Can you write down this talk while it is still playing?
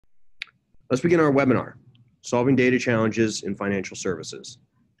Let's begin our webinar, Solving Data Challenges in Financial Services.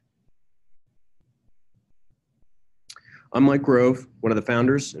 I'm Mike Grove, one of the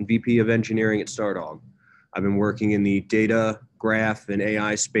founders and VP of Engineering at Stardog. I've been working in the data, graph, and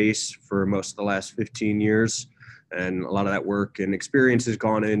AI space for most of the last 15 years, and a lot of that work and experience has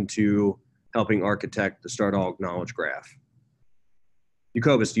gone into helping architect the Stardog Knowledge Graph.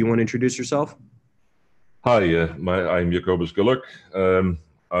 Jacobus, do you want to introduce yourself? Hi, I'm Jacobus Gulluk.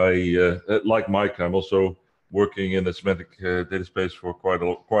 Like Mike, I'm also working in the semantic data space for quite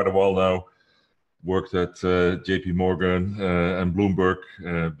a while now. Worked at JP Morgan and Bloomberg,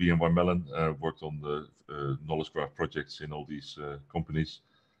 BNY Mellon. Worked on the knowledge graph projects in all these companies.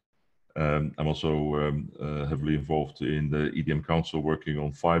 I'm also heavily involved in the EDM Council, working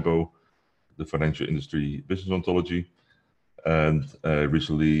on FIBO, the Financial Industry Business Ontology, and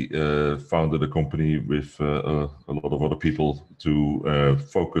recently founded a company with a lot of other people to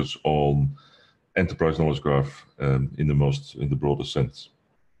focus on enterprise knowledge graph in the broadest sense.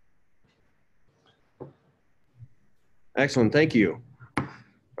 Excellent, thank you.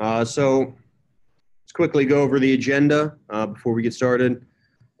 So let's quickly go over the agenda before we get started.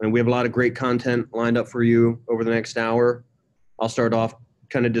 And we have a lot of great content lined up for you over the next hour. I'll start off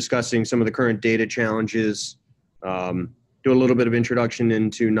kind of discussing some of the current data challenges, do a little bit of introduction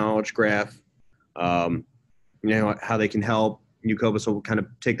into knowledge graph, how they can help. Jacobus will kind of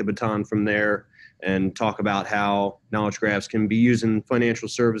take the baton from there and talk about how knowledge graphs can be used in financial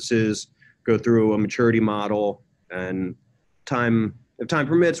services, go through a maturity model, and if time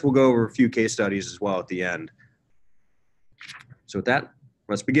permits, we'll go over a few case studies as well at the end. So with that,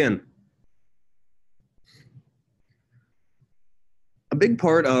 let's begin. A big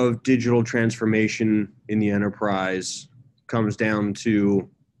part of digital transformation in the enterprise comes down to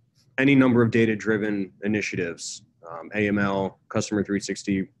any number of data-driven initiatives. AML, Customer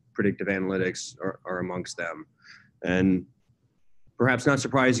 360, predictive analytics are amongst them. And perhaps not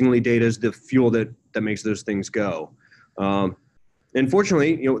surprisingly, data is the fuel that makes those things go. And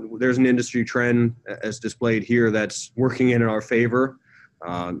fortunately, there's an industry trend as displayed here that's working in our favor.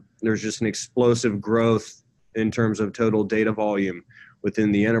 There's just an explosive growth in terms of total data volume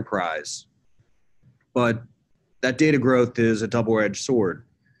within the enterprise. But that data growth is a double-edged sword.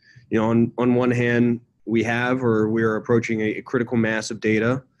 On one hand, we're approaching a critical mass of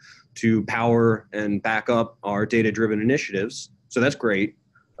data to power and back up our data-driven initiatives. So that's great.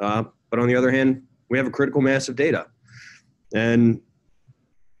 But on the other hand, we have a critical mass of data. And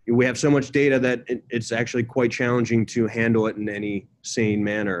we have so much data that it's actually quite challenging to handle it in any sane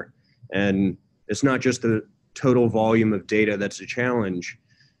manner. And it's not just the total volume of data that's a challenge,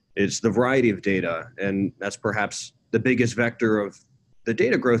 it's the variety of data. And that's perhaps the biggest vector of the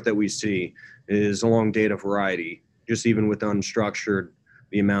data growth that we see is along data variety. Just even with unstructured,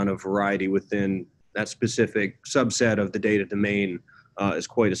 the amount of variety within that specific subset of the data domain is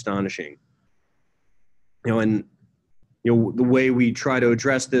quite astonishing. The way we try to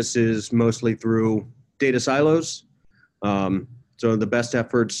address this is mostly through data silos. So the best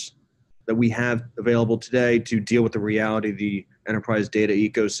efforts that we have available today to deal with the reality of the enterprise data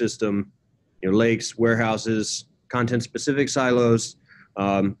ecosystem, lakes, warehouses, content-specific silos,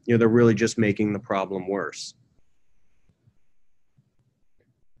 they're really just making the problem worse.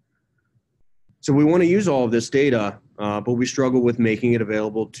 So we want to use all of this data, but we struggle with making it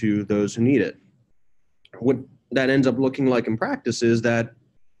available to those who need it. What that ends up looking like in practice is that,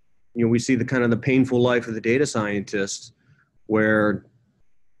 we see the kind of the painful life of the data scientists where,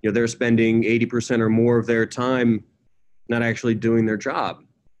 they're spending 80% or more of their time not actually doing their job.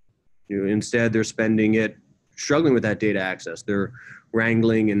 Instead, they're spending it struggling with that data access. They're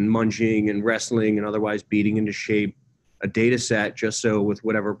wrangling and munching and wrestling and otherwise beating into shape a data set just so with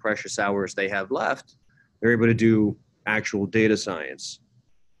whatever precious hours they have left, they're able to do actual data science.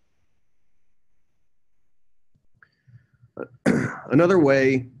 Another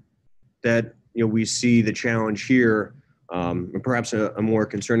way that we see the challenge here, and perhaps a more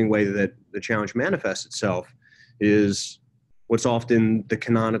concerning way that the challenge manifests itself, is what's often the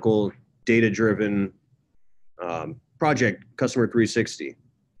canonical data-driven project, Customer 360.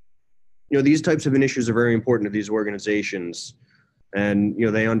 These types of initiatives are very important to these organizations, and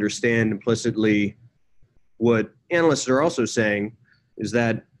they understand implicitly what analysts are also saying is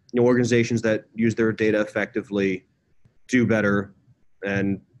that organizations that use their data effectively do better,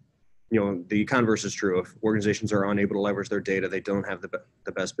 and the converse is true. If organizations are unable to leverage their data, they don't have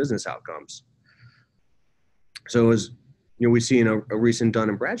the best business outcomes. So as we see in a recent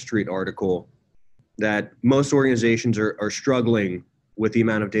Dun & Bradstreet article that most organizations are struggling with the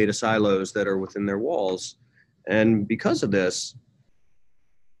amount of data silos that are within their walls. And because of this,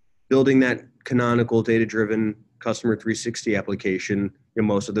 building that canonical data-driven customer 360 application,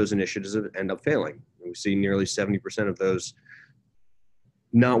 most of those initiatives end up failing. We see nearly 70% of those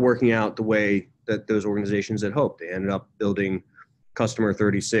not working out the way that those organizations had hoped. They ended up building customer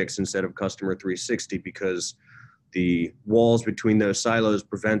 36 instead of customer 360 because the walls between those silos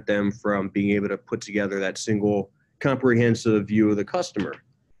prevent them from being able to put together that single comprehensive view of the customer.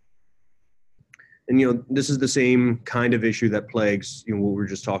 And this is the same kind of issue that plagues what we were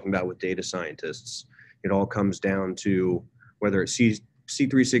just talking about with data scientists. It all comes down to whether it's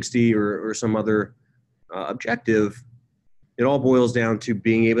C360 or some other objective. It all boils down to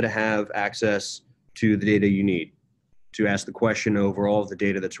being able to have access to the data you need to ask the question over all of the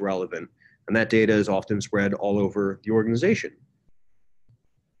data that's relevant. And that data is often spread all over the organization.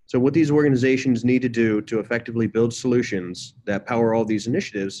 So what these organizations need to do to effectively build solutions that power all these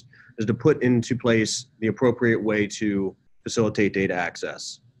initiatives is to put into place the appropriate way to facilitate data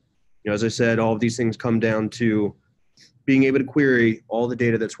access. As I said, all of these things come down to being able to query all the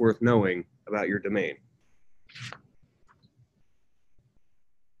data that's worth knowing about your domain.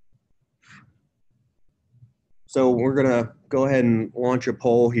 So we're gonna go ahead and launch a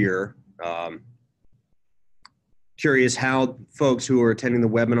poll here. Curious how folks who are attending the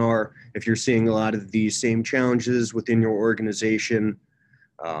webinar, if you're seeing a lot of these same challenges within your organization,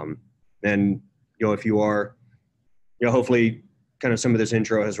 and if you are, hopefully kind of some of this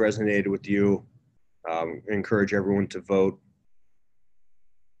intro has resonated with you. I encourage everyone to vote.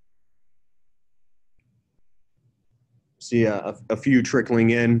 See a few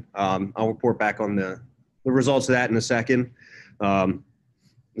trickling in. I'll report back on the results of that in a second.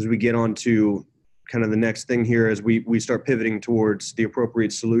 As we get on to kind of the next thing here, as we start pivoting towards the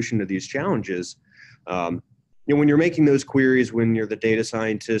appropriate solution to these challenges. When you're making those queries, when you're the data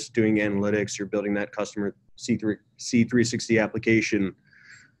scientist doing analytics, you're building that customer C360 application,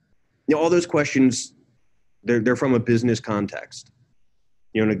 all those questions, they're from a business context.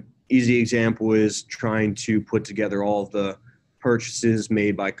 An easy example is trying to put together all of the purchases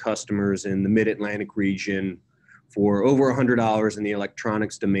made by customers in the Mid-Atlantic region for over $100 in the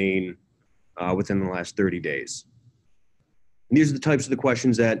electronics domain within the last 30 days. And these are the types of the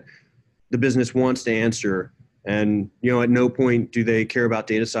questions that the business wants to answer. And, at no point do they care about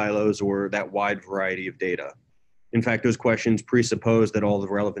data silos or that wide variety of data. In fact, those questions presuppose that all the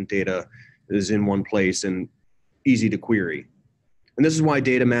relevant data is in one place and easy to query. And this is why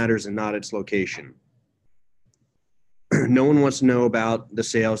data matters and not its location. No one wants to know about the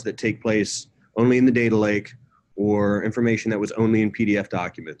sales that take place only in the data lake or information that was only in PDF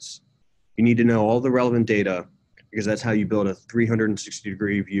documents. You need to know all the relevant data because that's how you build a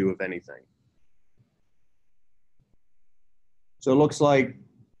 360-degree view of anything. So it looks like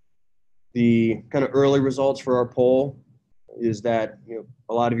the kind of early results for our poll is that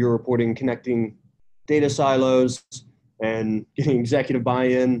a lot of you are reporting connecting data silos and getting executive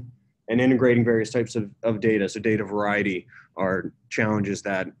buy-in and integrating various types of data. So data variety are challenges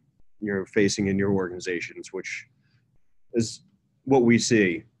that you're facing in your organizations, which is what we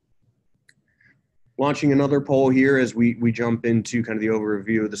see. Launching another poll here as we jump into kind of the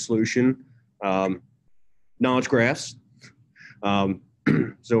overview of the solution. Knowledge graphs.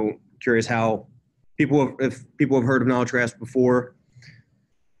 So curious how if people have heard of knowledge graphs before.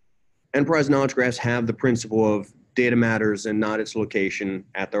 Enterprise knowledge graphs have the principle of data matters and not its location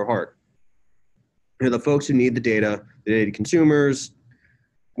at their heart. The folks who need the data consumers,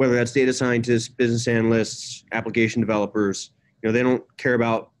 whether that's data scientists, business analysts, application developers, they don't care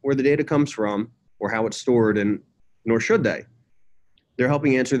about where the data comes from or how it's stored, and nor should they. They're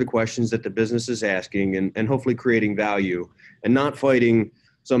helping answer the questions that the business is asking and hopefully creating value and not fighting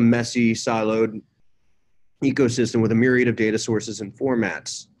some messy, siloed ecosystem with a myriad of data sources and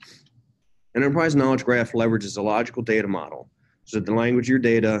formats. An enterprise knowledge graph leverages a logical data model so that the language of your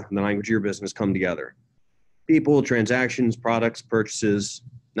data and the language of your business come together. People, transactions, products, purchases,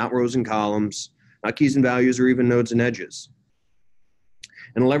 not rows and columns, not keys and values or even nodes and edges.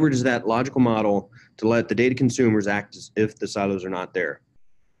 And leverages that logical model to let the data consumers act as if the silos are not there.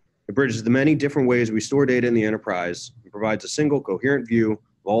 It bridges the many different ways we store data in the enterprise and provides a single coherent view of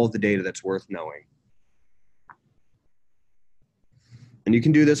all of the data that's worth knowing. And you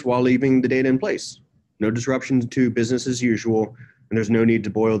can do this while leaving the data in place. No disruption to business as usual, and there's no need to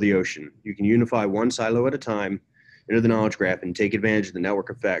boil the ocean. You can unify one silo at a time into the knowledge graph and take advantage of the network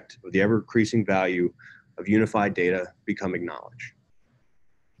effect of the ever-increasing value of unified data becoming knowledge.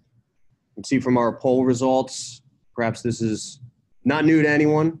 You can see from our poll results, perhaps this is not new to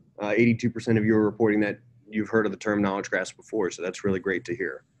anyone. 82% of you are reporting that you've heard of the term knowledge graphs before, so that's really great to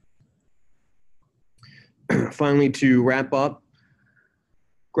hear. Finally, to wrap up,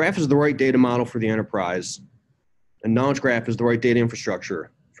 Graph is the right data model for the enterprise, and Knowledge Graph is the right data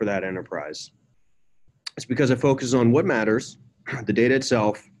infrastructure for that enterprise. It's because it focuses on what matters, the data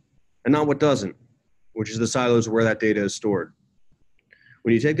itself, and not what doesn't, which is the silos where that data is stored.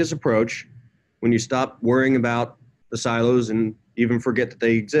 When you take this approach, when you stop worrying about the silos and even forget that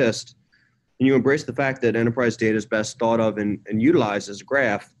they exist, and you embrace the fact that enterprise data is best thought of and utilized as a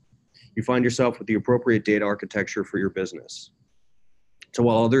graph, you find yourself with the appropriate data architecture for your business. So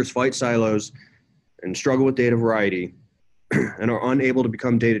while others fight silos and struggle with data variety and are unable to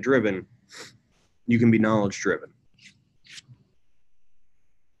become data-driven, you can be knowledge-driven.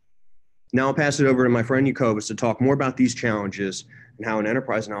 Now I'll pass it over to my friend Jacobus to talk more about these challenges and how an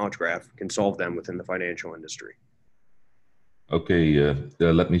enterprise knowledge graph can solve them within the financial industry. Okay,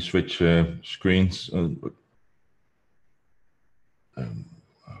 let me switch screens. Okay.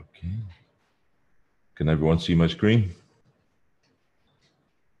 Can everyone see my screen?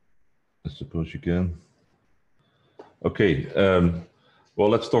 I suppose you can. Okay, well,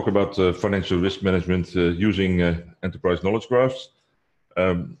 let's talk about financial risk management using enterprise knowledge graphs.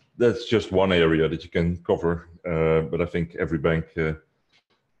 That's just one area that you can cover, but I think every bank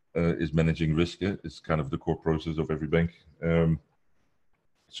is managing risk. It's kind of the core process of every bank.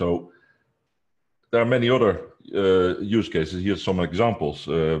 So there are many other use cases. Here's some examples.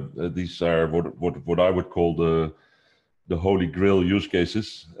 These are what I would call the holy grail use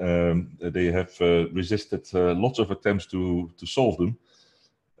cases. They have resisted lots of attempts to solve them,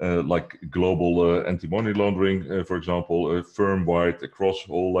 like global anti-money laundering, for example, firm-wide across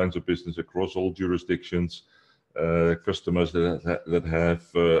all lines of business, across all jurisdictions. Customers that have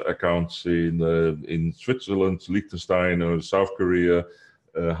accounts in Switzerland, Liechtenstein, or South Korea.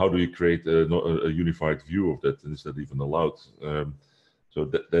 How do you create a unified view of that? And is that even allowed? So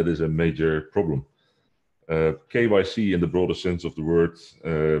that is a major problem. KYC in the broader sense of the word,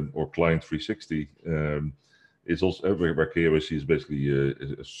 or Client 360, is also where KYC is basically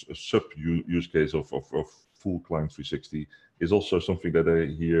a sub use case of full Client 360, is also something that I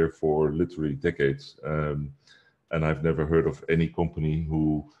hear for literally decades. And I've never heard of any company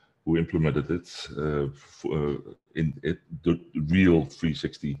who implemented it in the real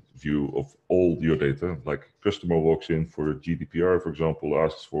 360 view of all your data. Like customer walks in for GDPR, for example,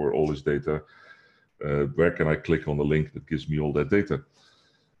 asks for all his data. Where can I click on the link that gives me all that data?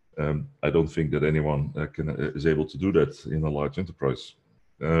 I don't think that anyone is able to do that in a large enterprise.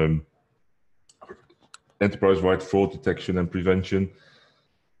 Enterprise-wide fraud detection and prevention.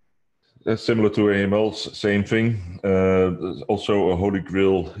 Similar to AML, same thing. Also a holy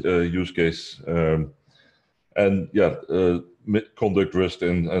grail use case. And yeah, conduct risk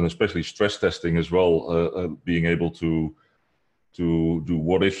and especially stress testing as well, being able to do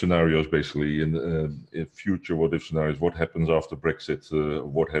what-if scenarios, basically, in future what-if scenarios. What happens after Brexit?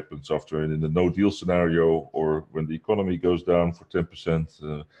 What happens after in the no-deal scenario, or when the economy goes down for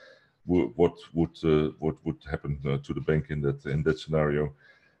 10%? What would happen to the bank in that scenario?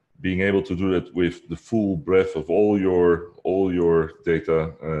 Being able to do that with the full breadth of all your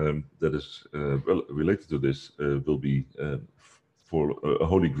data that is related to this will be for a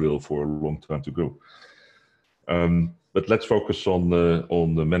holy grail for a long time to go. But let's focus on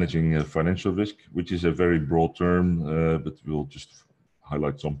the managing financial risk, which is a very broad term, but we'll just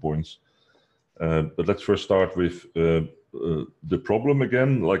highlight some points. But let's first start with the problem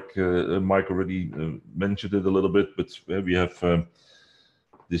again. Like Mike already mentioned it a little bit, but we have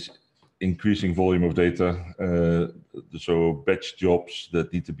this increasing volume of data, so batch jobs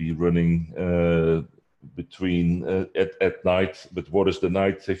that need to be running between at night. But what is the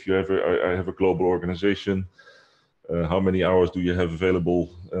night? If you I have a global organization, how many hours do you have available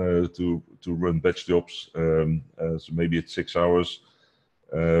to run batch jobs? So maybe it's 6 hours.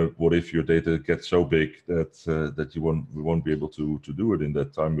 What if your data gets so big that we won't be able to do it in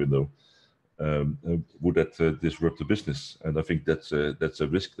that time window? Would that disrupt the business? And I think that's a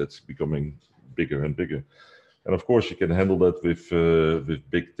risk that's becoming bigger and bigger. And of course, you can handle that with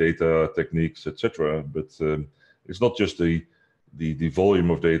big data techniques, etc. But it's not just the volume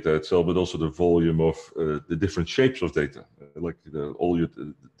of data itself, but also the volume of the different shapes of data, like all your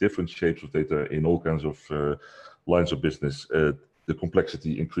different shapes of data in all kinds of lines of business. The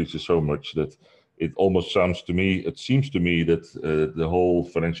complexity increases so much that it almost seems to me that the whole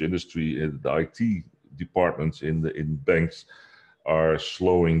financial industry and the IT departments in banks are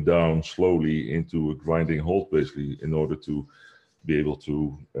slowing down slowly into a grinding halt, basically, in order to be able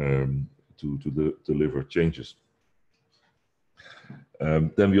to deliver changes.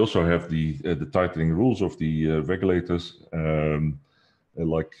 Then we also have the tightening rules of the regulators,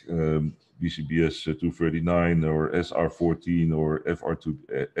 like BCBS 239 or SR14 or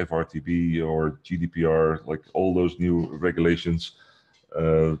FRTB or GDPR, like all those new regulations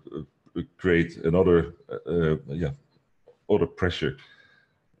create another other pressure.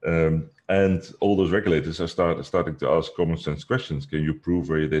 And all those regulators are starting to ask common sense questions. Can you prove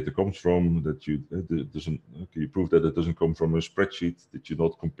where your data comes from? That can you prove that it doesn't come from a spreadsheet? Did you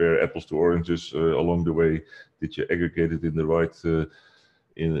not compare apples to oranges along the way? Did you aggregate it in the right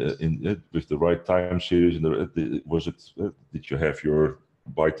with the right time series? Did you have your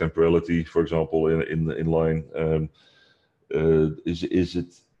bitemporality, for example, in line?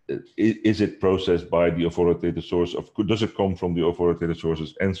 Is it processed by the authoritative source? Does it come from the authoritative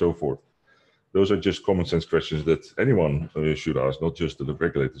sources, and so forth? Those are just common sense questions that anyone should ask, not just the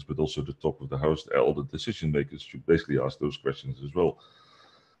regulators, but also the top of the house. All the decision makers should basically ask those questions as well.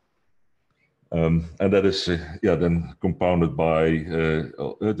 And that is then compounded by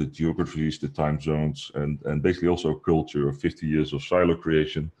the geographies, the time zones, and basically also a culture of 50 years of silo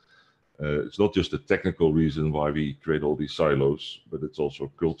creation. It's not just a technical reason why we create all these silos, but it's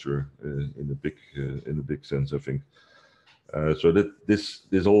also culture in a big sense, I think. So that this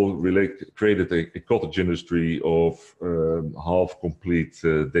all created a cottage industry of half-complete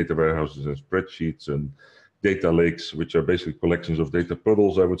data warehouses and spreadsheets and data lakes, which are basically collections of data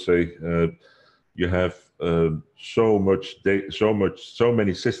puddles, I would say. You have so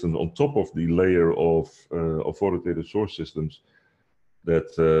many systems on top of the layer of authoritative source systems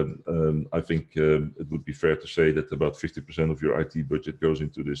that I think it would be fair to say that about 50% of your IT budget goes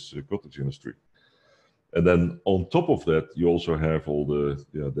into this cottage industry. And then on top of that, you also have all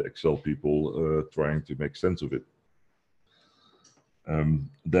the Excel people trying to make sense of it.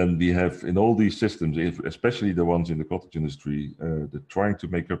 Then we have in all these systems, especially the ones in the cottage industry, they're trying to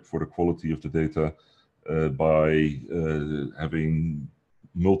make up for the quality of the data by having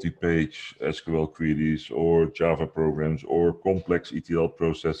multi-page SQL queries or Java programs or complex ETL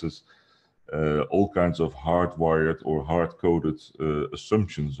processes, all kinds of hardwired or hard-coded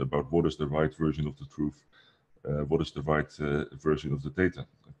assumptions about what is the right version of the truth, what is the right version of the data,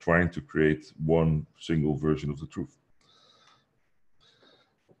 trying to create one single version of the truth.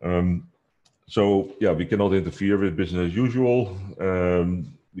 So yeah, we cannot interfere with business as usual.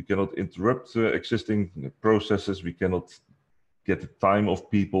 We cannot interrupt existing processes. We cannot get the time of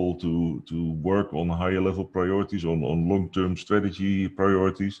people to work on higher level priorities, on long-term strategy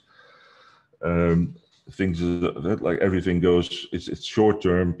priorities. Things like everything goes, it's short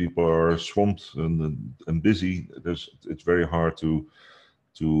term. People are swamped and busy. It's very hard to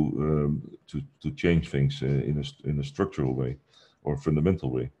change things in a structural way or fundamental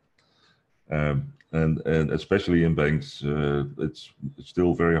way. And especially in banks, it's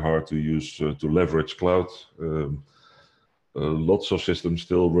still very hard to use to leverage cloud. Lots of systems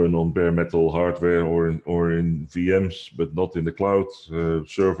still run on bare metal hardware or in VMs, but not in the cloud.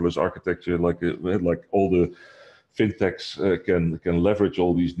 Serverless architecture, like all the fintechs can leverage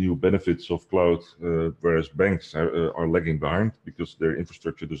all these new benefits of cloud, whereas banks are lagging behind because their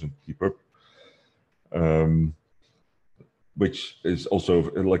infrastructure doesn't keep up. Which is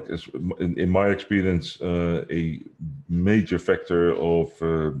also, like in my experience, a major factor of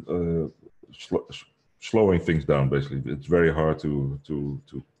slowing things down. Basically, it's very hard to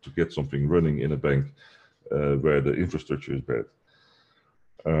get something running in a bank where the infrastructure is bad.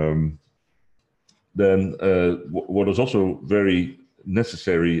 Then what is also very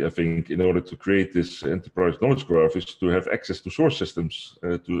necessary, I think, in order to create this enterprise knowledge graph is to have access to source systems.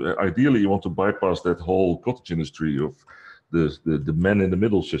 Ideally, you want to bypass that whole cottage industry of the man in the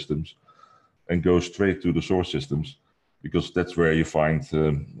middle systems and go straight to the source systems, because that's where you find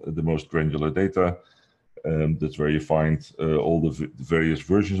the most granular data. That's where you find all the various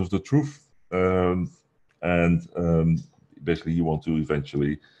versions of the truth. Basically, you want to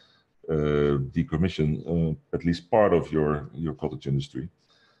eventually decommission at least part of your cottage industry.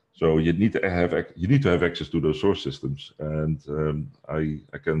 So you need to have access to those source systems. And I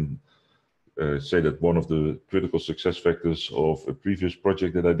can say that one of the critical success factors of a previous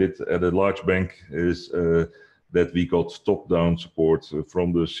project that I did at a large bank is that we got top-down support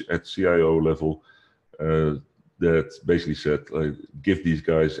from at CIO level that basically said, give these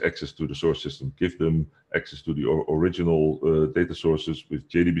guys access to the source system, give them access to the original data sources with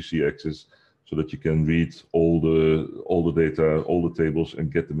JDBC access, so that you can read all the data, all the tables,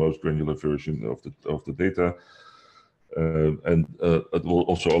 and get the most granular version of the data. And it will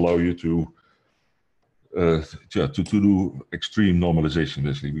also allow you to do extreme normalization,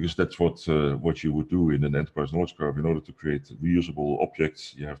 basically, because that's what you would do in an enterprise knowledge graph. In order to create reusable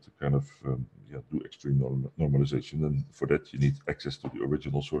objects, you have to kind of do extreme normalization. And for that, you need access to the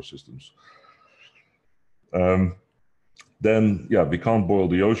original source systems. Then, we can't boil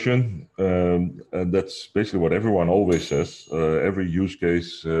the ocean, and that's basically what everyone always says. Every use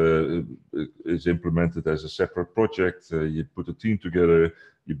case is implemented as a separate project. You put a team together,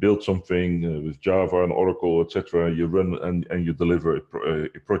 you build something with Java and Oracle, etc. You run and you deliver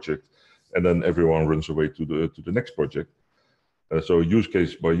a project, and then everyone runs away to the next project. So use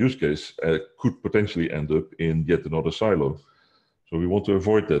case by use case could potentially end up in yet another silo. So we want to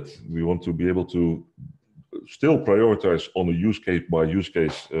avoid that. We want to be able to still prioritize on a use case by use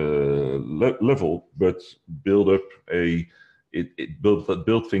case level, but build up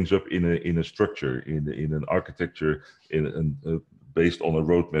build things up in a structure, in an architecture, based on a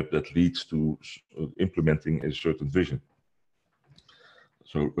roadmap that leads to implementing a certain vision.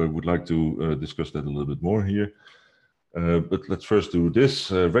 So I would like to discuss that a little bit more here. But let's first do this.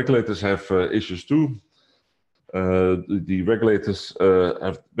 Regulators have issues too. The regulators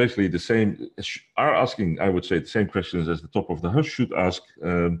have basically the same, are asking, I would say, the same questions as the top of the house should ask.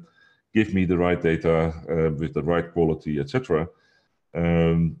 Give me the right data with the right quality, etc.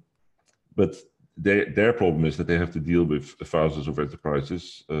 But their problem is that they have to deal with thousands of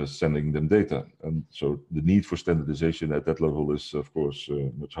enterprises sending them data. And so the need for standardization at that level is, of course,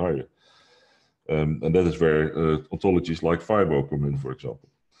 much higher. And that is where ontologies like FIBO come in, for example.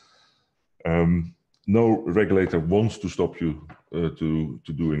 No regulator wants to stop you to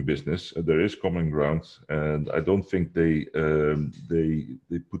doing business. There is common ground, and I don't think they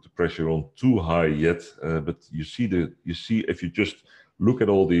put the pressure on too high yet. But you see if you just look at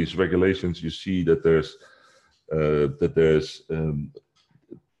all these regulations, you see that there's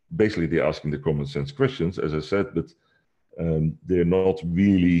basically they're asking the common sense questions, as I said, but they're not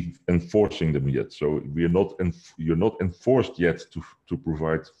really enforcing them yet. So you're not enforced yet to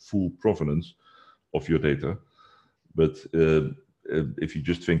provide full provenance of your data, but if you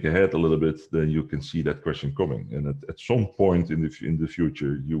just think ahead a little bit, then you can see that question coming. And at some point in the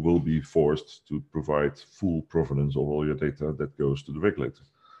future, you will be forced to provide full provenance of all your data that goes to the regulator.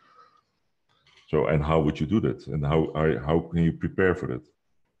 So, and how would you do that? And how can you prepare for that?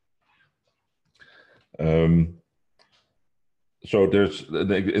 So there's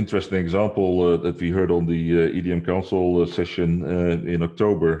an interesting example that we heard on the EDM Council session in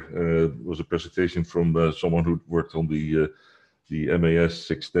October. Was a presentation from someone who worked on the MAS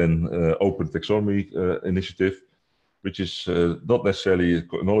 610 Open Taxonomy initiative, which is not necessarily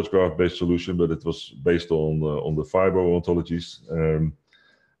a knowledge graph-based solution, but it was based on the FIBO ontologies,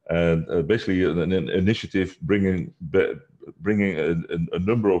 and basically an initiative bringing a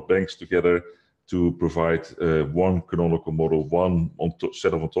number of banks together to provide one canonical model, one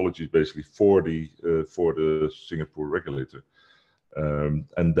set of ontologies, basically for the Singapore regulator,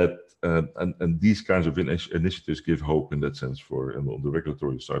 and these kinds of initiatives give hope in that sense on the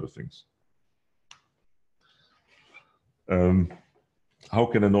regulatory side of things. How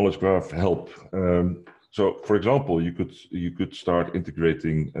can a knowledge graph help? So, for example, you could start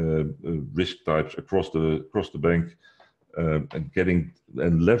integrating risk types across the bank. And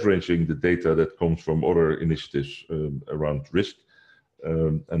leveraging the data that comes from other initiatives around risk,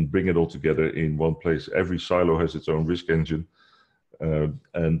 and bring it all together in one place. Every silo has its own risk engine,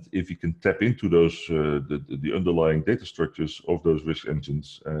 and if you can tap into those the underlying data structures of those risk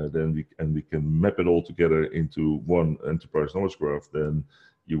engines, then we can map it all together into one enterprise knowledge graph. Then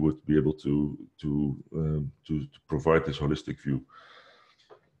you would be able to provide this holistic view.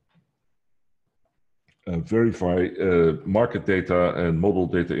 Verify market data and model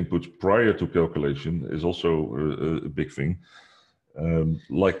data inputs prior to calculation is also a big thing.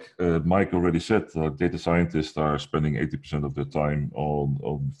 Like Mike already said, data scientists are spending 80% of their time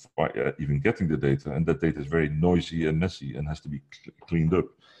on even getting the data, and that data is very noisy and messy and has to be cleaned up.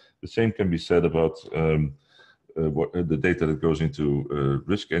 The same can be said about the data that goes into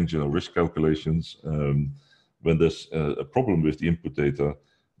risk engine or risk calculations. When there's a problem with the input data,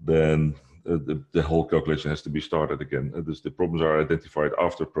 then the whole calculation has to be started again. The problems are identified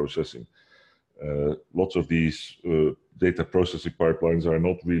after processing. Lots of these data processing pipelines are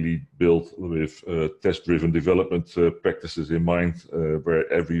not really built with test-driven development practices in mind,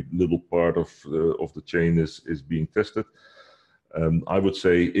 where every little part of the chain is being tested. I would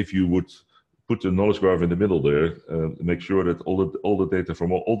say if you would put the knowledge graph in the middle there, make sure that all the data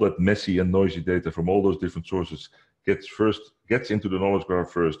from all that messy and noisy data from all those different sources gets into the knowledge graph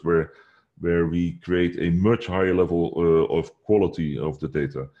first, where we create a much higher level of quality of the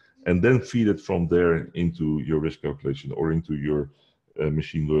data, and then feed it from there into your risk calculation or into your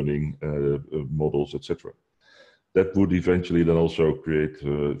machine learning models, etc. that would eventually then also create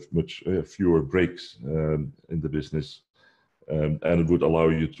much fewer breaks in the business. And it would allow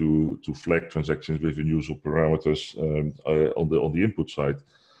you to flag transactions within useful parameters on the input side.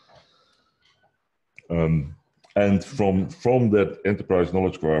 And from that enterprise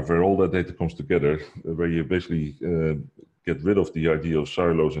knowledge graph, where all that data comes together, where you basically get rid of the idea of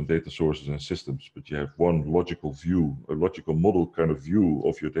silos and data sources and systems, but you have one logical view, a logical model kind of view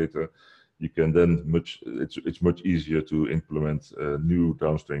of your data, you can then it's much easier to implement new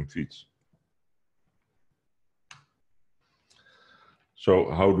downstream feeds.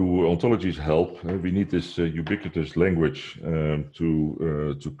 So how do ontologies help? We need this ubiquitous language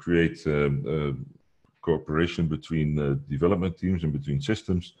to create cooperation between development teams and between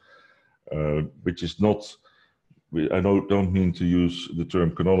systems, which is not, I don't mean to use the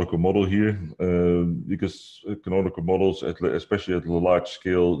term canonical model here, because canonical models, especially at a large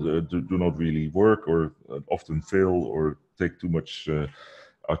scale, do not really work, or often fail, or take too much,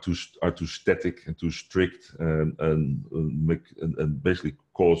 are too static and too strict, and basically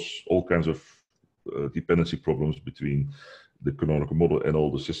cause all kinds of dependency problems between the canonical model and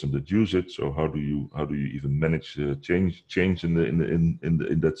all the systems that use it. So how do you even manage change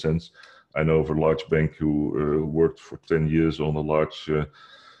in that sense? I know of a large bank who worked for 10 years on a large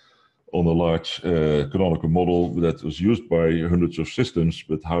canonical model that was used by hundreds of systems,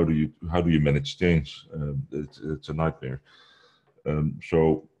 but how do you manage change? It's a nightmare.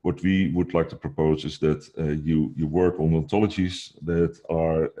 So what we would like to propose is that you work on ontologies that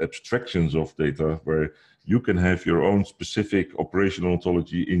are abstractions of data, where you can have your own specific operational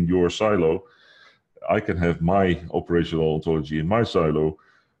ontology in your silo. I can have my operational ontology in my silo,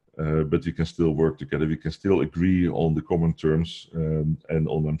 but we can still work together. We can still agree on the common terms and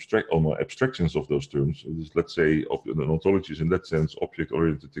on abstractions of those terms. Let's say an ontology is in that sense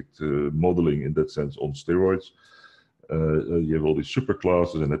object-oriented modeling in that sense on steroids. You have all these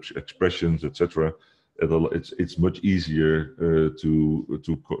superclasses and expressions, etc. It's much easier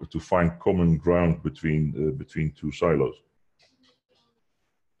to find common ground between two silos,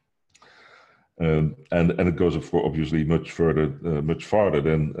 and it goes obviously much farther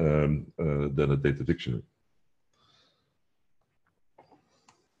than a data dictionary.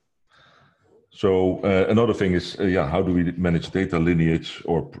 So another thing is, how do we manage data lineage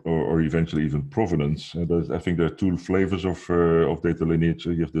or eventually even provenance? I think there are two flavors of data lineage.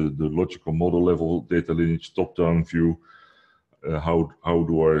 You have the logical model level data lineage, top-down view. How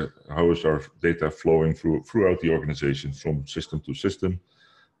is our data flowing throughout the organization from system to system?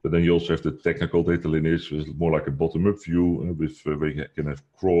 But then you also have the technical data lineage, which is more like a bottom-up view, where you can have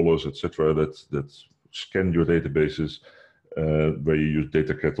crawlers, etc., that scan your databases. Where you use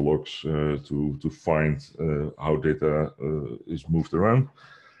data catalogs to find how data is moved around,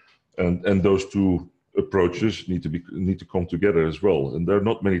 and those two approaches need to come together as well. And there are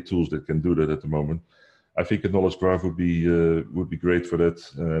not many tools that can do that at the moment. I think a knowledge graph would be great for that,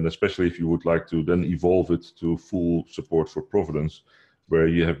 and especially if you would like to then evolve it to full support for provenance, where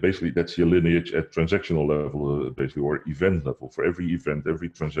you have basically that's your lineage at transactional level, basically, or event level. For every event, every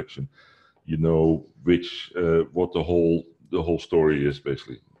transaction, you know what the whole story is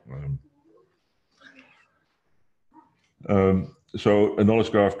basically. So a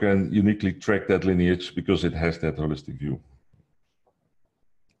knowledge graph can uniquely track that lineage because it has that holistic view.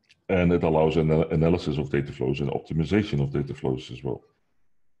 And it allows an analysis of data flows and optimization of data flows as well.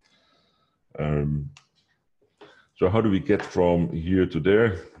 So how do we get from here to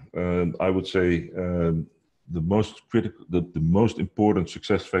there? I would say the most important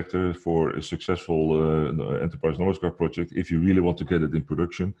success factor for a successful enterprise knowledge graph project, if you really want to get it in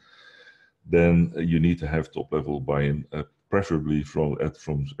production, then you need to have top-level buy-in, preferably at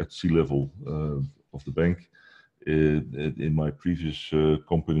C-level of the bank. In my previous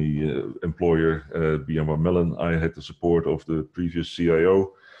company employer, BNY Mellon, I had the support of the previous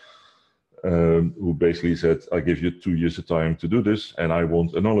CIO, who basically said, "I give you 2 years of time to do this, and I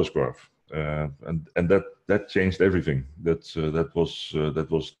want a knowledge graph." And that changed everything. That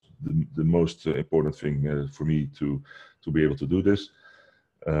was the most important thing for me to be able to do this.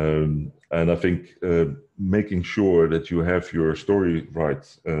 And I think making sure that you have your story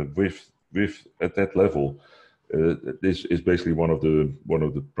right with at that level, this is basically one of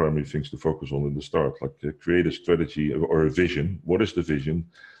the primary things to focus on in the start. Like create a strategy or a vision. What is the vision?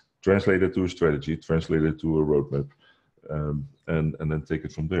 Translate it to a strategy. Translate it to a roadmap, and then take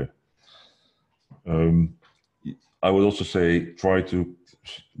it from there. I would also say try to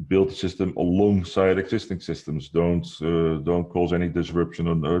build a system alongside existing systems. Don't cause any disruption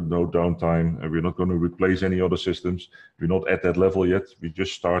or no downtime. And we're not going to replace any other systems. We're not at that level yet. We're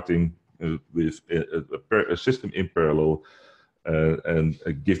just starting with a system in parallel and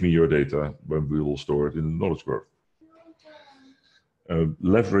give me your data when we will store it in the knowledge graph.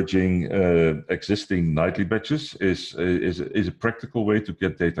 Leveraging existing nightly batches is a practical way to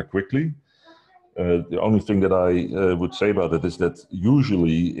get data quickly. The only thing that I would say about it is that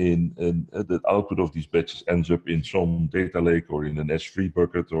usually in the output of these batches ends up in some data lake or in an S3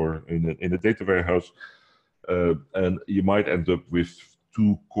 bucket or in a data warehouse, and you might end up with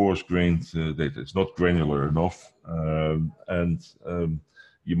too coarse-grained data. It's not granular enough,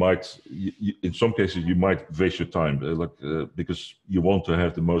 you might, in some cases, you might waste your time, because you want to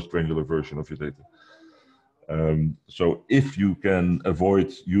have the most granular version of your data. So if you can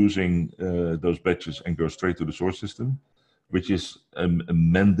avoid using those batches and go straight to the source system, which is a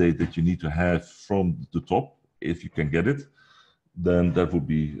mandate that you need to have from the top, if you can get it, then that would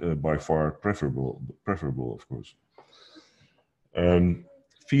be by far preferable, of course.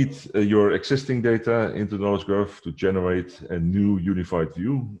 Feed your existing data into the knowledge graph to generate a new unified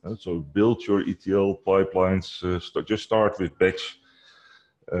view. So build your ETL pipelines. Just start with batch.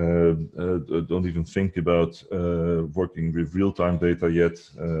 Don't even think about working with real-time data yet.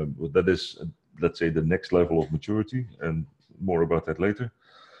 That is, let's say, the next level of maturity, and more about that later.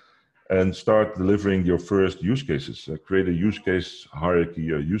 And start delivering your first use cases. Create a use case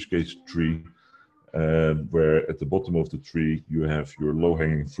hierarchy, a use case tree, where at the bottom of the tree you have your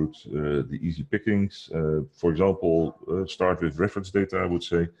low-hanging fruit, the easy pickings. For example, start with reference data, I would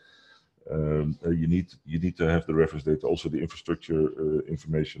say. You need to have the reference data, also the infrastructure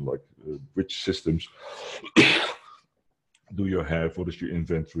information, like which systems do you have, what is your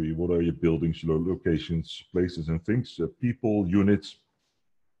inventory, what are your buildings, your locations, places and things, people, units,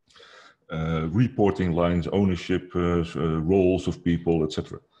 reporting lines, ownership, roles of people,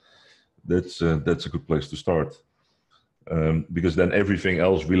 etc. That's a good place to start, because then everything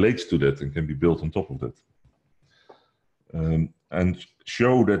else relates to that and can be built on top of that. And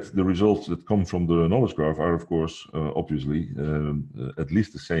show that the results that come from the knowledge graph are, of course, obviously, at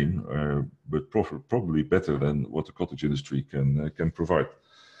least the same, but probably better than what the cottage industry can provide.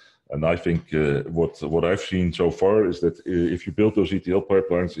 And I think what I've seen so far is that if you build those ETL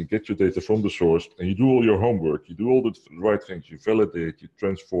pipelines and get your data from the source, and you do all your homework, you do all the right things, you validate, you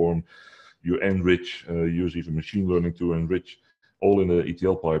transform, you enrich, use even machine learning to enrich, all in the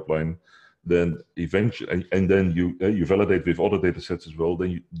ETL pipeline, then eventually, and then you validate with other data sets as well,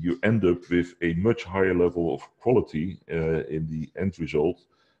 then you end up with a much higher level of quality in the end result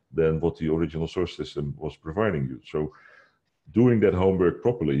than what the original source system was providing you. So doing that homework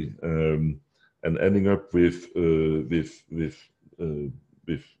properly and ending up with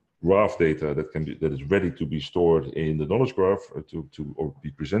graph data that is ready to be stored in the knowledge graph or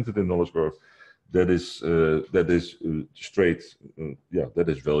be presented in knowledge graph, that is straight, that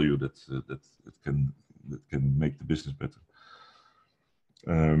is value that can make the business better.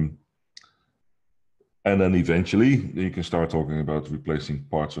 And then eventually you can start talking about replacing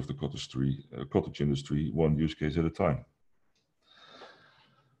parts of the cottage industry, one use case at a time.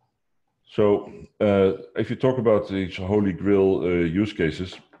 So if you talk about these holy grail use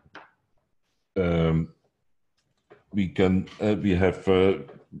cases, we have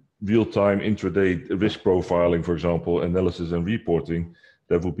real-time intraday risk profiling, for example, analysis and reporting.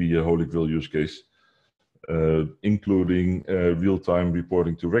 That would be a holy grail use case, including real-time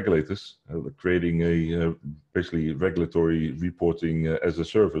reporting to regulators, creating a basically regulatory reporting as a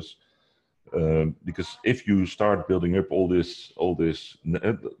service. Because if you start building up all this,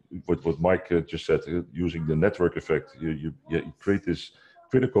 what Mike just said, using the network effect, you create this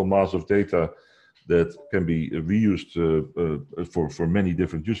critical mass of data that can be reused for many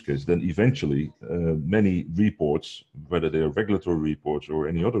different use cases. Then eventually, many reports, whether they are regulatory reports or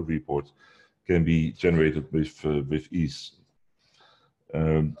any other reports, can be generated with ease,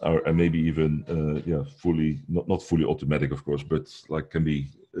 and maybe even fully, not fully automatic, of course, but like can be.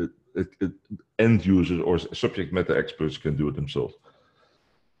 End users or subject matter experts can do it themselves.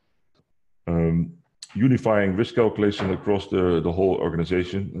 Unifying risk calculation across the whole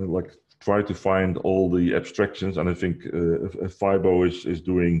organization, like try to find all the abstractions, and I think FIBO is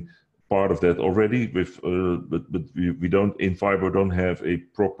doing part of that already. With but we don't in FIBO don't have a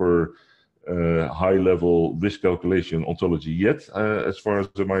proper high-level risk calculation ontology yet, as far as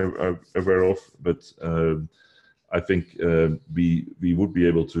I'm aware of, but. I think we would be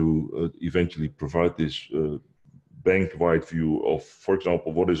able to eventually provide this bank-wide view of, for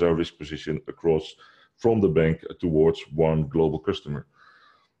example, what is our risk position across from the bank towards one global customer.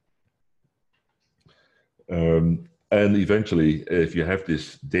 And eventually, if you have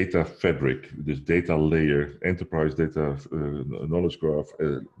this data fabric, this data layer, enterprise data knowledge graph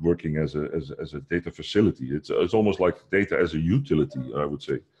working as a data facility, it's almost like data as a utility, I would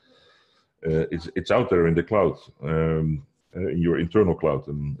say. It's out there in the cloud, in your internal cloud,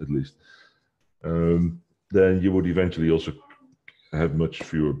 at least. Then you would eventually also have much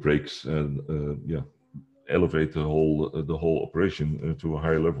fewer breaks and elevate the whole operation to a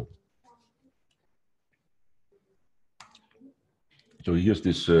higher level. So here's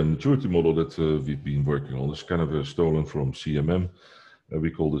this maturity model that we've been working on. It's kind of stolen from CMM.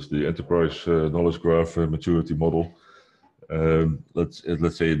 We call this the enterprise knowledge graph maturity model.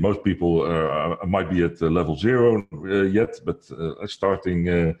 Let's say most people might be at level 0 yet, but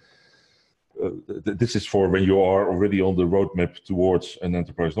starting. This is for when you are already on the roadmap towards an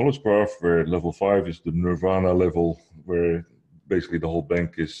enterprise knowledge graph, where level 5 is the nirvana level, where basically the whole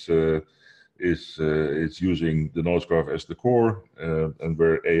bank is using the knowledge graph as the core, and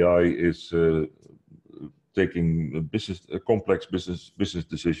where AI is taking complex business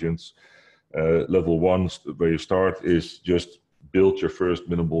decisions. Level 1, where you start, is just build your first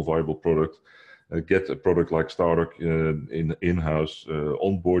minimal viable product. Get a product like Stardog in-house,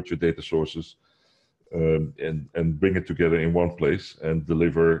 onboard your data sources, and bring it together in one place and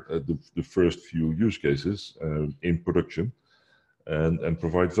deliver the first few use cases in production and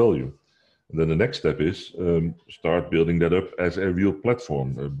provide value. And then the next step is start building that up as a real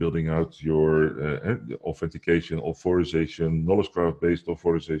platform, building out your authentication, authorization, knowledge graph-based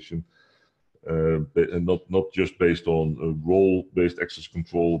authorization, and not just based on role-based access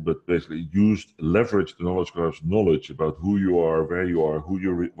control, but basically leverage the knowledge graph's knowledge about who you are, where you are,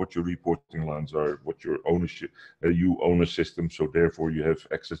 what your reporting lines are, what your ownership. You own a system, so therefore you have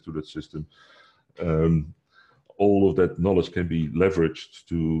access to that system. All of that knowledge can be leveraged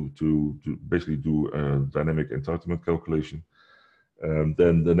to basically do dynamic entitlement calculation.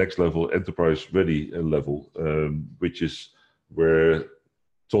 Then the next level, enterprise-ready level, which is where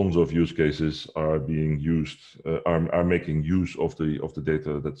tons of use cases are being used, are making use of the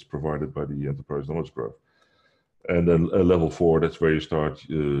data that's provided by the enterprise knowledge graph. And then level 4, that's where you start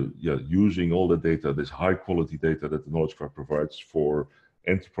using all the data, this high quality data that the knowledge graph provides for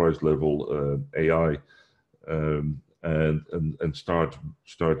enterprise level AI, and start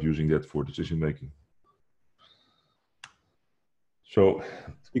using that for decision making. So,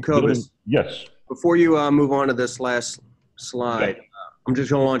 Jacobus, yes. Before you move on to this last slide, yeah. I'm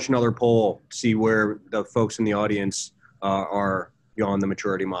just going to launch another poll to see where the folks in the audience are on the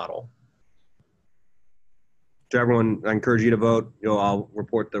maturity model. To everyone, I encourage you to vote. I'll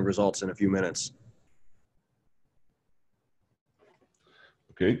report the results in a few minutes.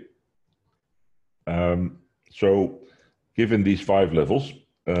 Okay. So, given these 5 levels,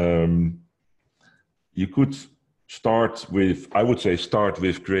 you could start with, I would say,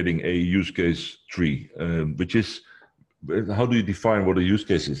 creating a use case tree, which is, how do you define what a use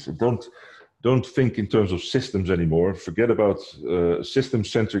case is? Don't think in terms of systems anymore. Forget about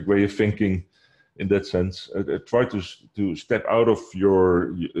system-centric way of thinking in that sense. Try to step out of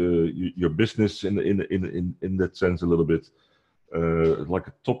your business in that sense a little bit. Like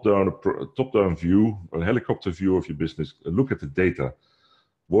a top-down view, a helicopter view of your business. Look at the data.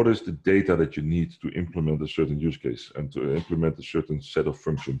 What is the data that you need to implement a certain use case and to implement a certain set of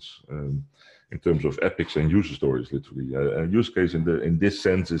functions? In terms of epics and user stories, literally. A use case in this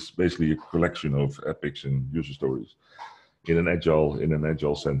sense is basically a collection of epics and user stories in an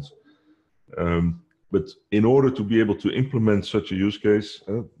agile sense. But in order to be able to implement such a use case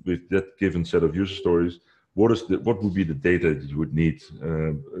with that given set of user stories, what would be the data that you would need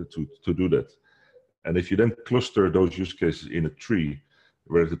to do that? And if you then cluster those use cases in a tree,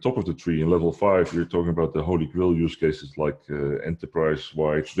 where at the top of the tree in level 5, you're talking about the holy grail use cases like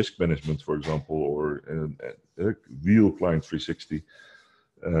enterprise-wide risk management, for example, or real client 360.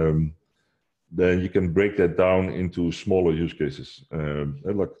 Then you can break that down into smaller use cases.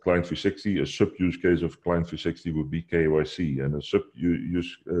 Like client 360, a sub-use case of client 360 would be KYC, and a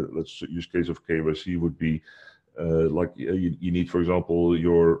use case of KYC would be like you need, for example,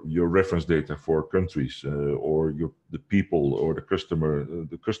 your reference data for countries, or the people, or the customer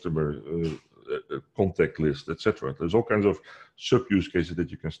contact list, etc. There's all kinds of sub-use cases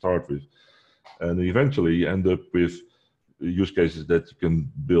that you can start with, and eventually end up with use cases that you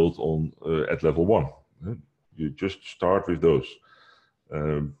can build on at level 1. You just start with those.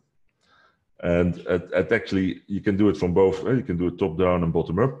 And actually, you can do it from both. You can do it top down and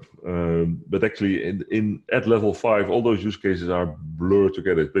bottom up. But actually, at level 5, all those use cases are blurred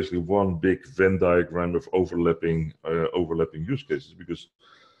together. It's basically one big Venn diagram of overlapping use cases, because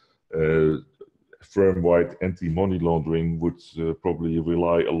firm-wide anti-money laundering would probably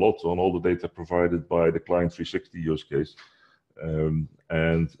rely a lot on all the data provided by the client 360 use case. And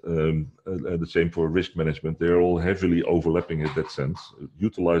the same for risk management. They're all heavily overlapping in that sense,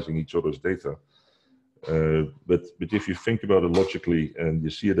 utilizing each other's data. But if you think about it logically and you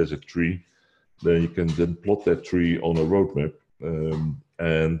see it as a tree, then you can then plot that tree on a roadmap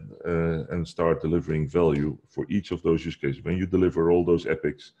and start delivering value for each of those use cases. When you deliver all those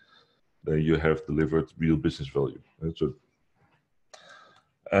epics, then you have delivered real business value.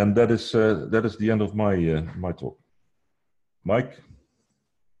 And that is the end of my my talk. Mike,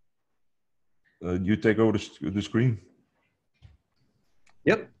 you take over the screen.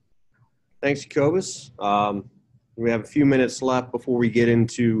 Yep. Thanks, Jacobus. We have a few minutes left before we get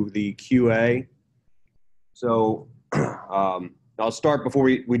into the QA. So I'll start before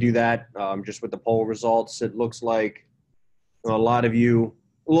we do that, just with the poll results. It looks like a lot of you,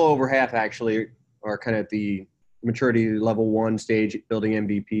 a little over half actually, are kind of at the maturity level 1 stage, building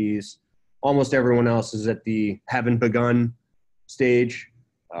MVPs. Almost everyone else is at the haven't begun stage.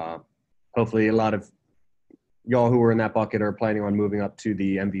 Hopefully a lot of y'all who were in that bucket are planning on moving up to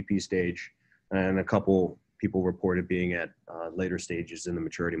the MVP stage, and a couple people reported being at later stages in the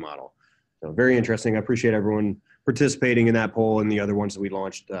maturity model. So very interesting. I appreciate everyone participating in that poll and the other ones that we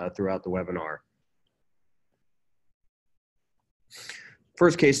launched throughout the webinar.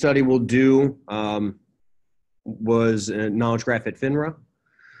 First case study we'll do was a knowledge graph at FINRA.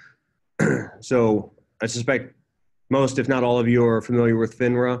 So I suspect most, if not all of you, are familiar with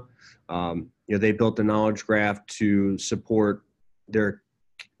FINRA. They built the knowledge graph to support their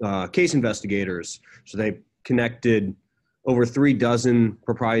case investigators. So they connected over 36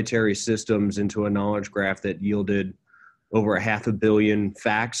 proprietary systems into a knowledge graph that yielded over 500 million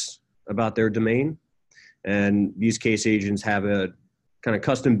facts about their domain. And these case agents have a kind of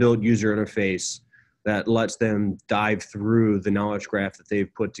custom built user interface that lets them dive through the knowledge graph that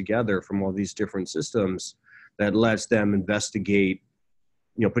they've put together from all these different systems, that lets them investigate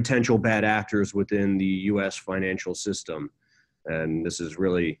potential bad actors within the U.S. financial system. And this has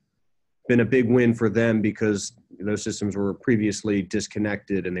really been a big win for them because those systems were previously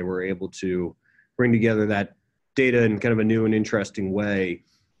disconnected, and they were able to bring together that data in kind of a new and interesting way,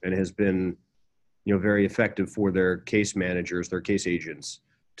 and has been very effective for their case managers, their case agents,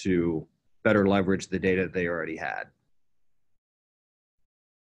 to better leverage the data they already had.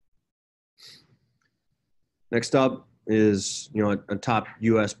 Next up is a top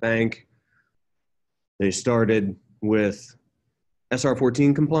U.S. bank. They started with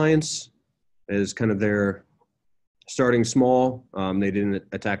SR14 compliance as kind of their starting small. They didn't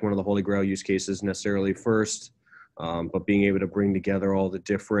attack one of the Holy Grail use cases necessarily first, but being able to bring together all the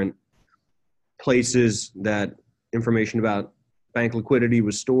different places that information about bank liquidity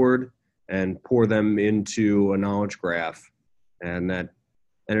was stored and pour them into a knowledge graph. And that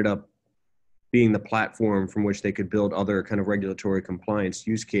ended up being the platform from which they could build other kind of regulatory compliance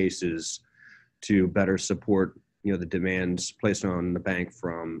use cases to better support the demands placed on the bank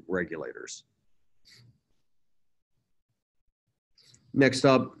from regulators. Next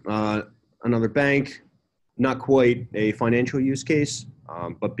up, another bank, not quite a financial use case,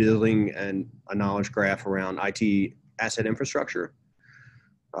 but building a knowledge graph around IT asset infrastructure,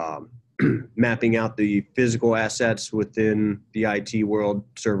 mapping out the physical assets within the IT world,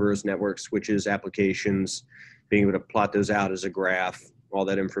 servers, networks, switches, applications, being able to plot those out as a graph. All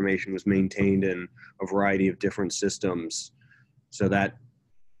that information was maintained in a variety of different systems. So that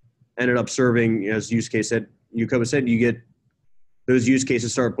ended up serving as use case that Yukoba said, you get those use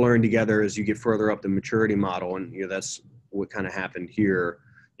cases start blurring together as you get further up the maturity model. And that's what kind of happened here.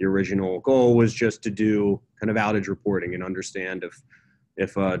 The original goal was just to do kind of outage reporting and understand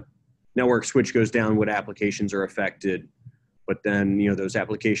if a network switch goes down, what applications are affected. But then, those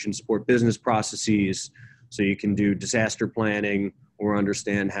applications support business processes, so you can do disaster planning or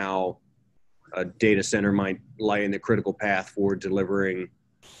understand how a data center might lie in the critical path for delivering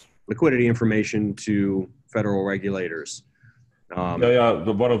liquidity information to federal regulators. One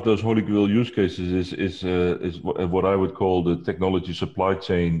of those Holy Grail use cases is what I would call the technology supply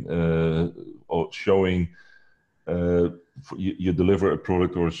chain, or showing you deliver a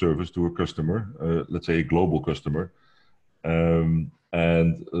product or a service to a customer, let's say a global customer,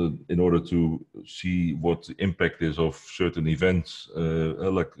 and in order to see what the impact is of certain events,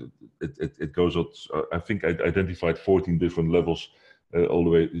 like it goes out. I think I identified 14 different levels. All the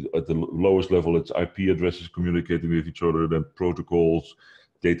way at the lowest level, it's IP addresses communicating with each other, then protocols,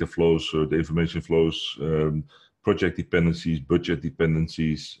 data flows, the information flows, project dependencies, budget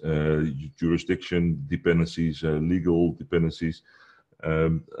dependencies, jurisdiction dependencies, legal dependencies,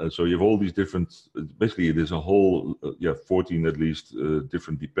 So you have all these different, basically it is a whole, 14 at least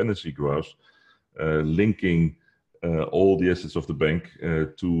different dependency graphs linking all the assets of the bank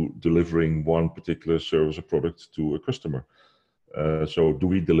to delivering one particular service or product to a customer. So do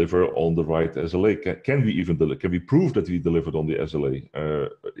we deliver on the right SLA? Can we even deliver? Can we prove that we delivered on the SLA?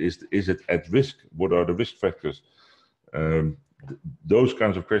 Is it at risk? What are the risk factors? Those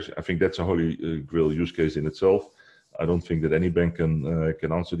kinds of questions, I think that's a holy grail use case in itself. I don't think that any bank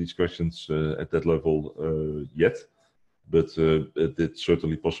can answer these questions at that level yet, but it's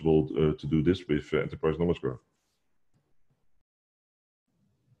certainly possible to do this with enterprise knowledge graph.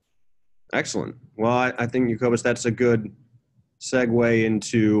 Excellent. Well, I think, Jacobus, that's a good segue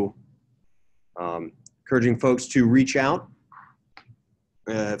into encouraging folks to reach out.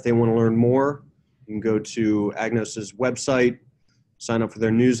 If they want to learn more, you can go to Agnos's website, sign up for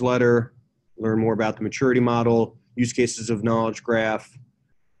their newsletter, learn more about the maturity model, use cases of knowledge graph.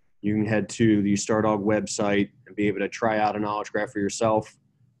 You can head to the Stardog website and be able to try out a knowledge graph for yourself.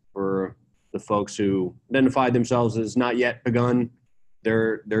 For the folks who identified themselves as not yet begun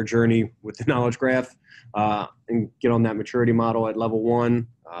their journey with the knowledge graph, and get on that maturity model at level 1.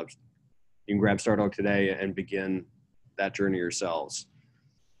 You can grab Stardog today and begin that journey yourselves.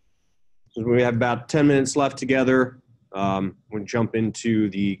 So we have about 10 minutes left together. We'll jump into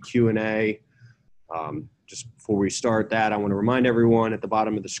the Q&A. Just before we start that, I want to remind everyone at the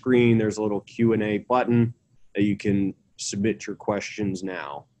bottom of the screen, there's a little Q&A button that you can submit your questions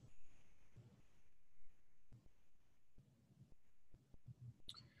now.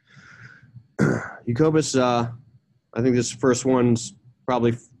 Jacobus, I think this first one's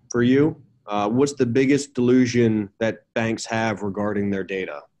probably for you. What's the biggest delusion that banks have regarding their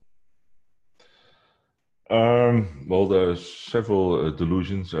data? Well, there are several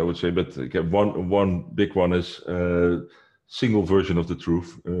delusions, I would say, but one big one is single version of the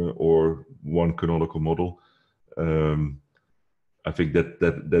truth or one canonical model. I think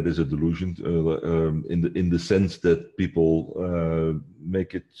that is a delusion in the sense that people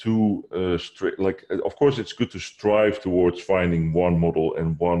make it too strict. Like, of course, it's good to strive towards finding one model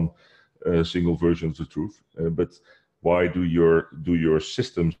and one single version of the truth, but why do your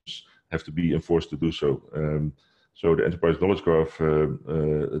systems have to be enforced to do so? So the enterprise knowledge graph,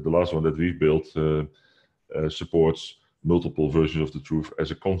 the last one that we've built, supports multiple versions of the truth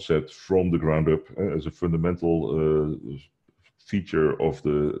as a concept from the ground up, as a fundamental feature of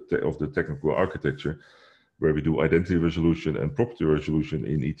the technical architecture, where we do identity resolution and property resolution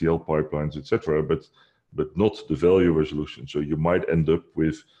in ETL pipelines, etc., but not the value resolution. So you might end up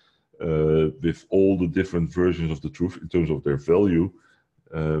with all the different versions of the truth in terms of their value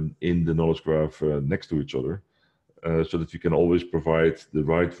in the knowledge graph next to each other, so that you can always provide the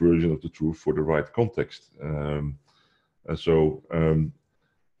right version of the truth for the right context.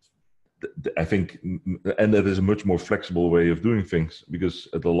 I think, and that is a much more flexible way of doing things, because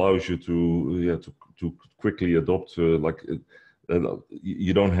it allows you to quickly adopt.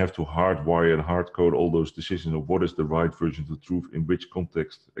 You don't have to hardwire and hard code all those decisions of what is the right version of the truth in which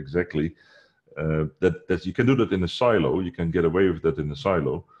context exactly. That you can do that in a silo. You can get away with that in a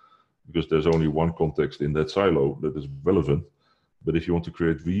silo, because there's only one context in that silo that is relevant. But if you want to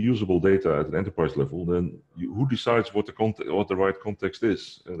create reusable data at an enterprise level, then who decides what the right context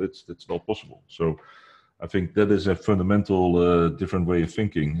is? That's not possible. So I think that is a fundamental different way of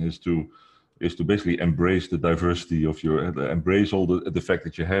thinking, is to basically embrace the diversity of embrace all the fact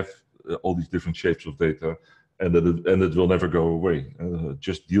that you have all these different shapes of data, and it will never go away.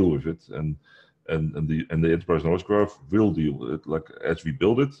 Just deal with it, and the enterprise knowledge graph will deal with it. Like, as we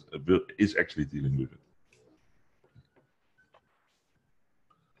build it, is actually dealing with it.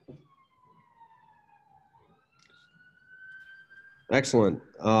 Excellent.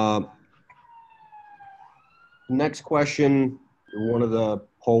 Next question, one of the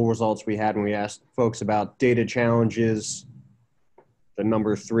poll results we had when we asked folks about data challenges, the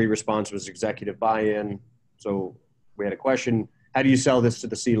number 3 response was executive buy-in. So we had a question: how do you sell this to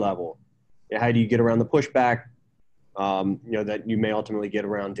the C-level? How do you get around the pushback, that you may ultimately get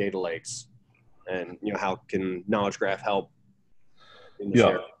around data lakes? And, how can knowledge graph help in this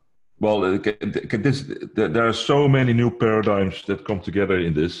area? Well, there are so many new paradigms that come together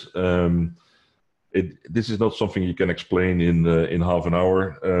in this. This is not something you can explain in half an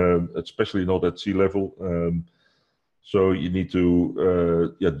hour, especially not at C-level. So you need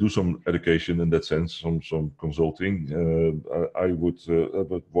to do some education in that sense, some consulting. I would,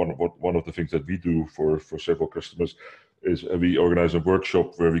 but one of the things that we do for several customers is we organize a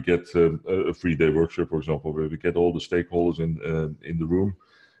workshop where we get a 3-day workshop, for example, where we get all the stakeholders in the room.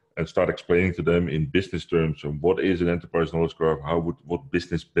 and start explaining to them in business terms on what is an enterprise knowledge graph, what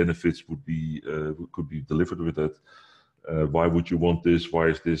business benefits could be delivered with that. Why would you want this? Why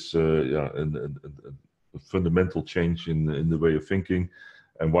is this a fundamental change in the way of thinking,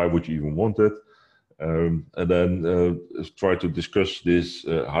 and why would you even want it? And then try to discuss this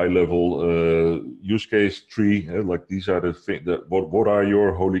high-level use case tree. Like these are the things that what are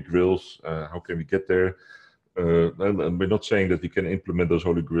your holy grails? How can we get there? And we're not saying that we can implement those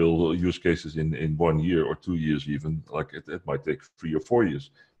holy grail use cases in 1 year or 2 years even. Like it might take 3 or 4 years.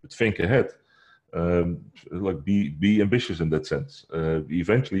 But think ahead. Like be ambitious in that sense.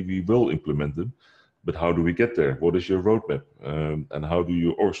 Eventually we will implement them. But how do we get there? What is your roadmap, and how do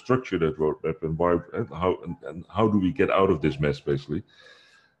you structure that roadmap, and why, and how do we get out of this mess, basically,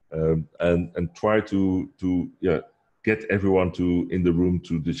 and try to get everyone in the room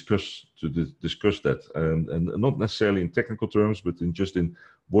to discuss that, and not necessarily in technical terms, but in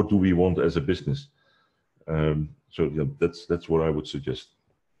what do we want as a business. So that's what I would suggest.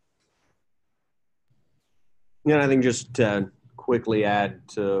 Yeah, I think just to quickly add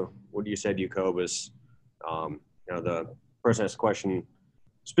to what you said, Jacobus, the person asked a question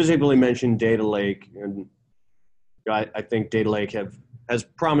specifically mentioned data lake, and I think data lake has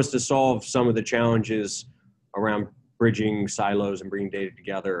promised to solve some of the challenges around bridging silos and bringing data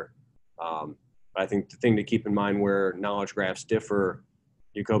together. I think the thing to keep in mind where knowledge graphs differ,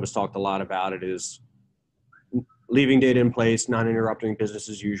 Jacobus talked a lot about it, is leaving data in place, not interrupting business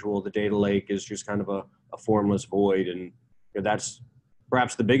as usual. The data lake is just kind of a formless void, and that's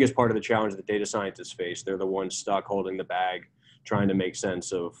perhaps the biggest part of the challenge that data scientists face. They're the ones stuck holding the bag, trying to make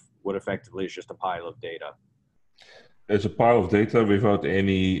sense of what effectively is just a pile of data. It's a pile of data without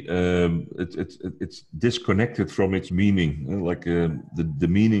any, it's disconnected from its meaning. Like the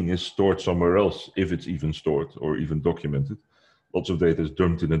meaning is stored somewhere else, if it's even stored or even documented. Lots of data is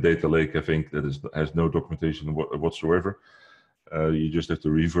dumped in a data lake, I think, that has no documentation whatsoever. You just have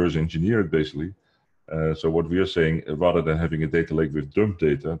to reverse engineer it, basically. So what we are saying, rather than having a data lake with dump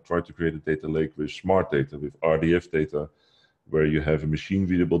data, try to create a data lake with smart data, with RDF data, where you have a machine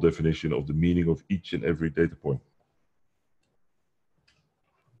readable definition of the meaning of each and every data point.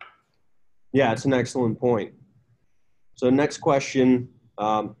 Yeah, it's an excellent point. So next question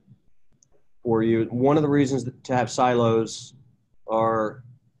for you. One of the reasons to have silos are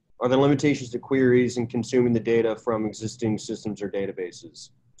the limitations to queries and consuming the data from existing systems or databases.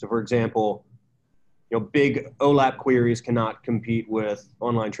 So for example, big OLAP queries cannot compete with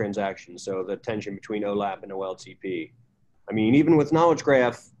online transactions. So the tension between OLAP and OLTP. I mean, even with knowledge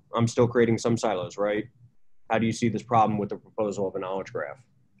graph, I'm still creating some silos, right? How do you see this problem with the proposal of a knowledge graph?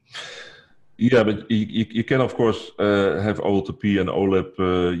 Yeah, but you can, of course, have OLTP and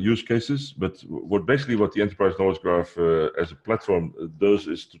OLAP use cases, but what the enterprise knowledge graph as a platform does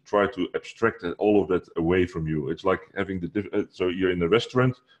is to try to abstract all of that away from you. It's like having so you're in the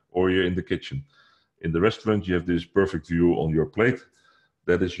restaurant or you're in the kitchen. In the restaurant, you have this perfect view on your plate.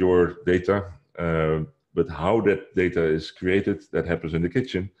 That is your data. But how that data is created, that happens in the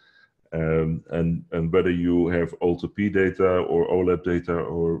kitchen. And whether you have OLTP data or OLAP data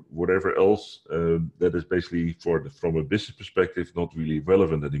or whatever else, that is basically from a business perspective not really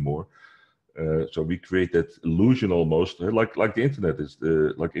relevant anymore. So we create that illusion almost, like the internet is.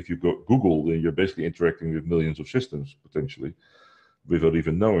 Like if you go Google, then you're basically interacting with millions of systems potentially, without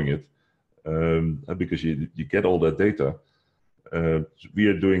even knowing it. Because you get all that data. We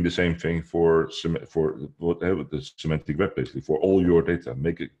are doing the same thing for the semantic web, basically, for all your data.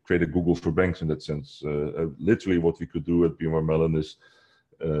 Create a Google for banks in that sense. Literally what we could do at BNY Mellon is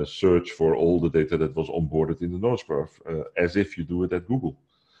search for all the data that was onboarded in the knowledge graph, as if you do it at Google.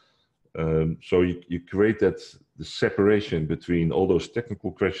 So you create the separation between all those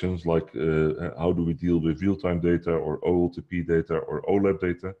technical questions, like how do we deal with real-time data or OLTP data or OLAP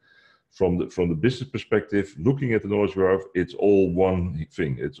data. From the business perspective, looking at the knowledge graph, it's all one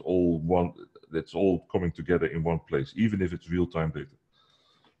thing. It's all coming together in one place, even if it's real-time data.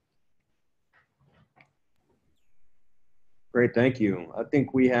 Great, thank you. I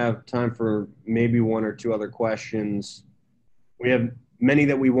think we have time for maybe one or two other questions. We have many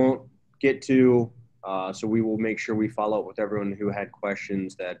that we won't get to, so we will make sure we follow up with everyone who had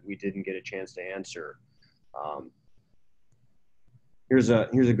questions that we didn't get a chance to answer. Here's a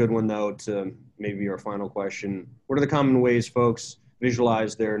good one, though, to maybe our final question. What are the common ways folks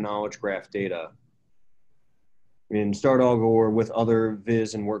visualize their knowledge graph data in Stardog or with other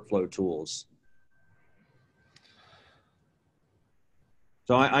viz and workflow tools?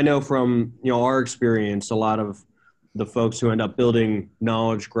 So I know from our experience, a lot of the folks who end up building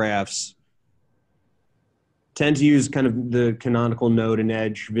knowledge graphs tend to use kind of the canonical node and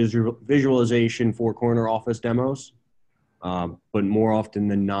edge visualization for corner office demos. But more often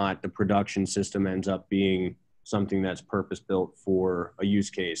than not, the production system ends up being something that's purpose built for a use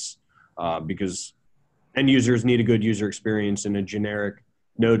case, because end users need a good user experience, and a generic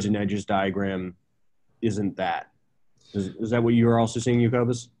nodes and edges diagram isn't that. Is that what you are also seeing,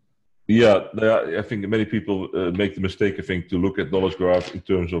 Jacobus? Yeah, I think many people make the mistake, I think, to look at knowledge graph in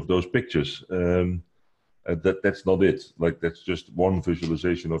terms of those pictures. That's not it. Like, that's just one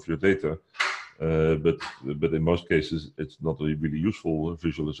visualization of your data. But in most cases, it's not a really useful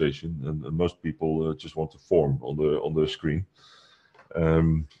visualization, and most people just want to form on the screen.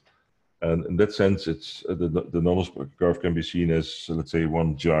 And in that sense, it's the knowledge graph can be seen as, let's say,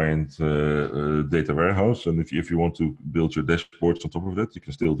 one giant data warehouse. And if you want to build your dashboards on top of that, you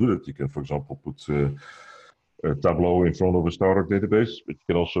can still do that. You can, for example, put a Tableau in front of a Stardog database, but you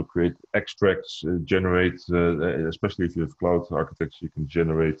can also create extracts, generate, especially if you have cloud architecture, you can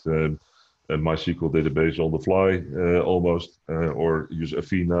generate a MySQL database on the fly almost, or use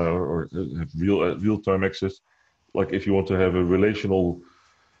Athena, or have real-time access. Like if you want to have a relational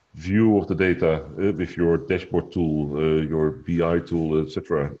view of the data with your dashboard tool, your BI tool,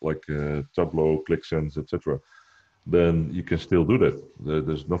 etc., like Tableau, ClickSense, etc., then you can still do that.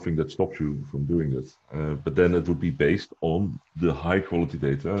 There's nothing that stops you from doing that. But then it would be based on the high quality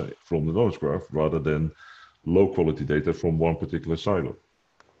data from the knowledge graph rather than low quality data from one particular silo.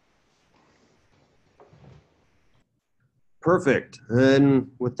 Perfect. And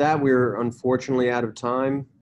with that, we're unfortunately out of time.